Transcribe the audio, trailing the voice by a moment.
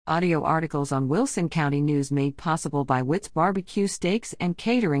Audio articles on Wilson County News made possible by Witt's Barbecue Steaks and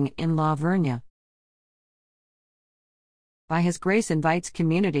Catering in La Vernia. By His Grace invites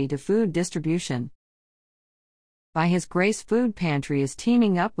community to food distribution. By His Grace Food Pantry is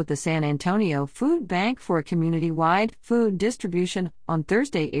teaming up with the San Antonio Food Bank for a community-wide food distribution on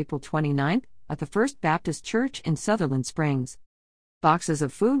Thursday, April 29th, at the First Baptist Church in Sutherland Springs. Boxes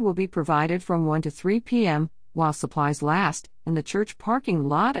of food will be provided from 1 to 3 p.m., while supplies last, in the church parking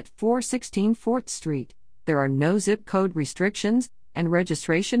lot at 416 4th Street. There are no zip code restrictions, and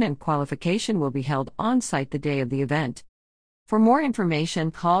registration and qualification will be held on-site the day of the event. For more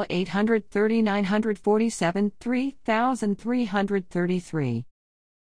information, call 800-3947 3333.